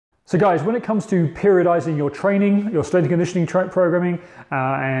So guys, when it comes to periodizing your training, your strength and conditioning programming,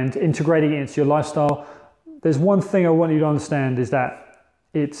 and integrating it into your lifestyle, there's one thing I want you to understand is that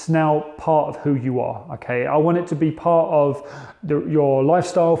it's now part of who you are, okay? I want it to be part of your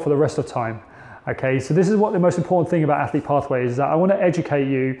lifestyle for the rest of time, okay? So this is what the most important thing about Athlete Pathway is, that I want to educate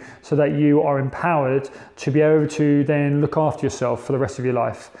you so that you are empowered to be able to then look after yourself for the rest of your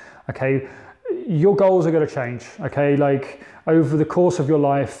life, okay? Your goals are going to change, okay? Like over the course of your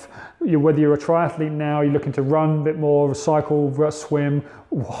life, whether you're a triathlete now, you're looking to run a bit more, cycle, swim,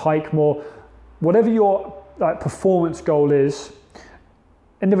 hike more, whatever your performance goal is,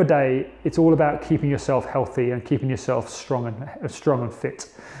 end of the day, it's all about keeping yourself healthy and keeping yourself strong and fit.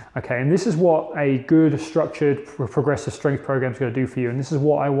 Okay, and this is what a good, structured, progressive strength program is going to do for you. And this is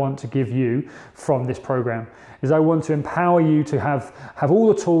what I want to give you from this program, is I want to empower you to have all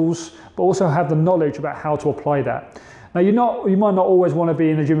the tools, but also have the knowledge about how to apply that. Now, you might not always want to be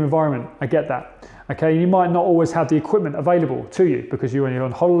in a gym environment. I get that. Okay, you might not always have the equipment available to you because you're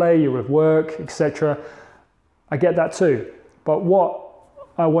on holiday, you're with work, etc. I get that too. But what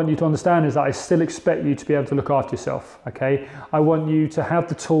I want you to understand is that I still expect you to be able to look after yourself, okay? I want you to have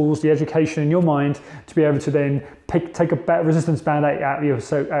the tools, the education in your mind to be able to then take a resistance band out of your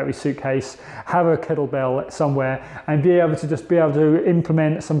suitcase, have a kettlebell somewhere, and be able to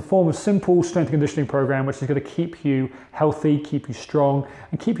implement some form of simple strength and conditioning program which is going to keep you healthy, keep you strong,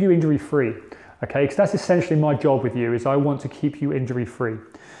 and keep you injury-free, okay? Because that's essentially my job with you, is I want to keep you injury-free.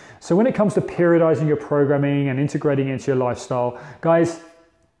 So when it comes to periodizing your programming and integrating it into your lifestyle, guys,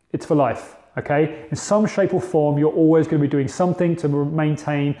 it's for life, okay? In some shape or form, you're always going to be doing something to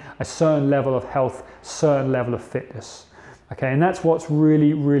maintain a certain level of health, certain level of fitness, okay? And that's what's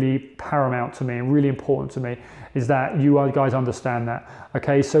really, really paramount to me and really important to me, is that you guys understand that,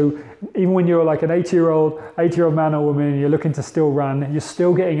 okay? So even when you're like an 80-year-old man or woman, and you're looking to still run, you're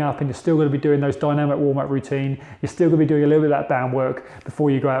still getting up and you're still going to be doing those dynamic warm-up routine. You're still going to be doing a little bit of that band work before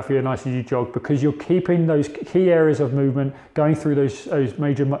you go out for your nice easy jog, because you're keeping those key areas of movement going through those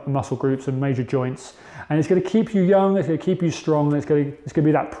major muscle groups and major joints. And it's going to keep you young, it's going to keep you strong, and it's going to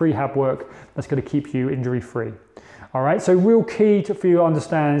be that prehab work that's going to keep you injury-free. All right, so real key for you to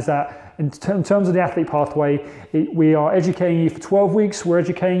understand is that in terms of the Athlete Pathway, we are educating you for 12 weeks, we're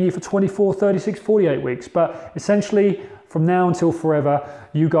educating you for 24, 36, 48 weeks. But essentially, from now until forever,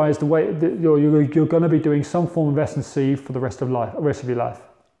 you guys, you're going to be doing some form of S&C for the rest of your life.